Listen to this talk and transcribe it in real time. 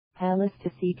Palace to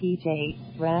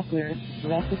CPJ, Rappler,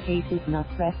 Ressa cases not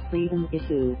press freedom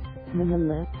issues.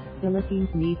 Manila, Philippines.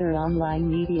 Neither online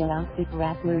media outfit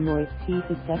Rappler nor its chief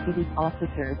executive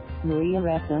officer, Maria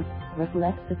Ressa,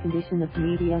 reflects the condition of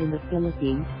media in the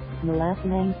Philippines,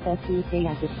 Malacanang said Tuesday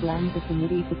as it slammed the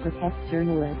Committee to Protect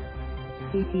Journalists,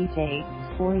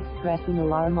 CPJ, for expressing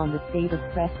alarm on the state of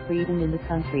press freedom in the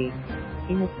country.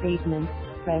 In a statement,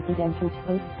 Presidential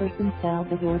spokesperson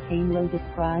Salvador Tainlo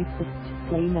described the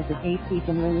claim as a hasty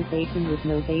generalization with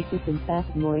no basis in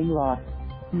fact nor in law.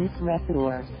 Ms.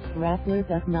 Ressa, Rappler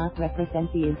does not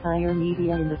represent the entire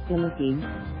media in the Philippines,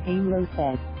 Tainlo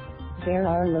said. There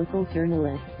are local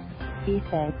journalists, he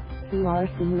said, who are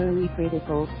similarly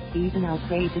critical, even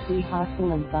outrageously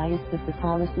hostile and biased of the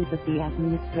policies of the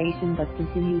administration but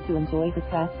continue to enjoy the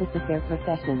practice of their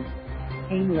profession.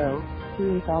 Tainlo,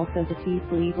 who is also the chief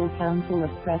legal counsel of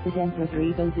President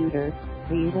Rodrigo Duterte,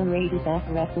 reiterated that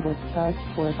Ressa was charged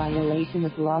for a violation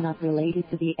of law not related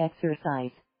to the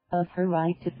exercise of her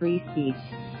right to free speech.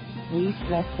 We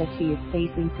stress that she is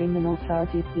facing criminal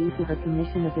charges due to her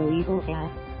commission of illegal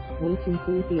acts, which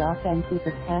include the offenses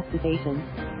of tax evasion,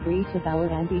 breach of our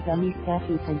anti-dummy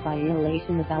statutes and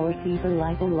violation of our fever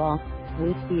libel law,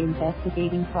 which the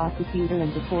investigating prosecutor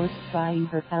and the court trying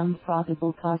her found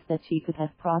probable cause that she could have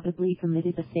probably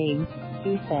committed the same,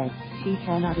 he said. She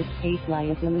cannot escape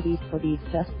liabilities for these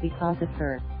just because of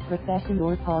her profession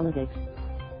or politics.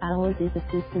 Ours is a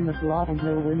system of law and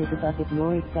no one is above it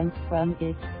nor exempt from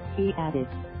it, he added.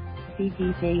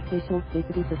 CPJ officials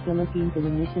visited the Philippines in a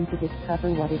mission to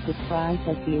discover what is described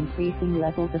as the increasing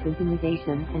levels of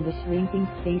intimidation and the shrinking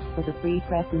space for the free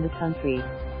press in the country.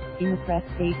 In a press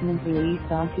statement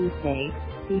released on Tuesday,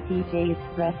 CPJ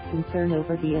expressed concern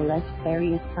over the alleged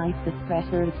various types of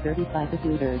pressure exerted by the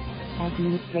Duterte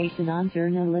administration on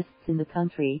journalists in the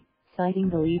country,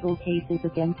 citing the legal cases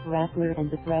against Rappler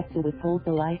and the threat to withhold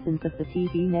the license of the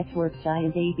TV network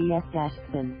giant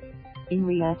ABS-CBN. In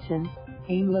reaction,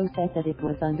 Tainlo said that it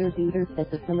was under Duterte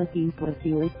that the Philippines was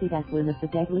delisted as one of the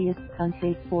deadliest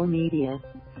countries for media,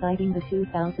 citing the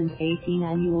 2018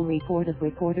 annual report of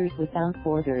Reporters Without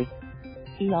Borders.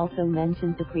 He also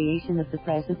mentioned the creation of the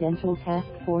Presidential Task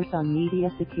Force on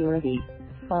Media Security,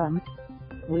 FOMS,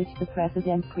 which the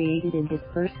President created in his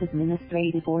first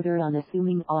administrative order on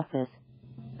assuming office.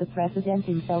 The President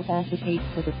himself advocates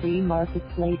for the free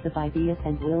marketplace of ideas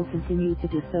and will continue to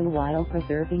do so while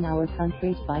preserving our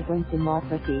country's vibrant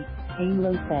democracy,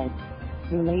 Tainlo said.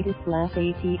 Related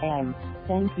 /ATM.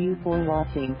 Thank you for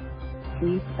watching.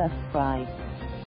 Please subscribe.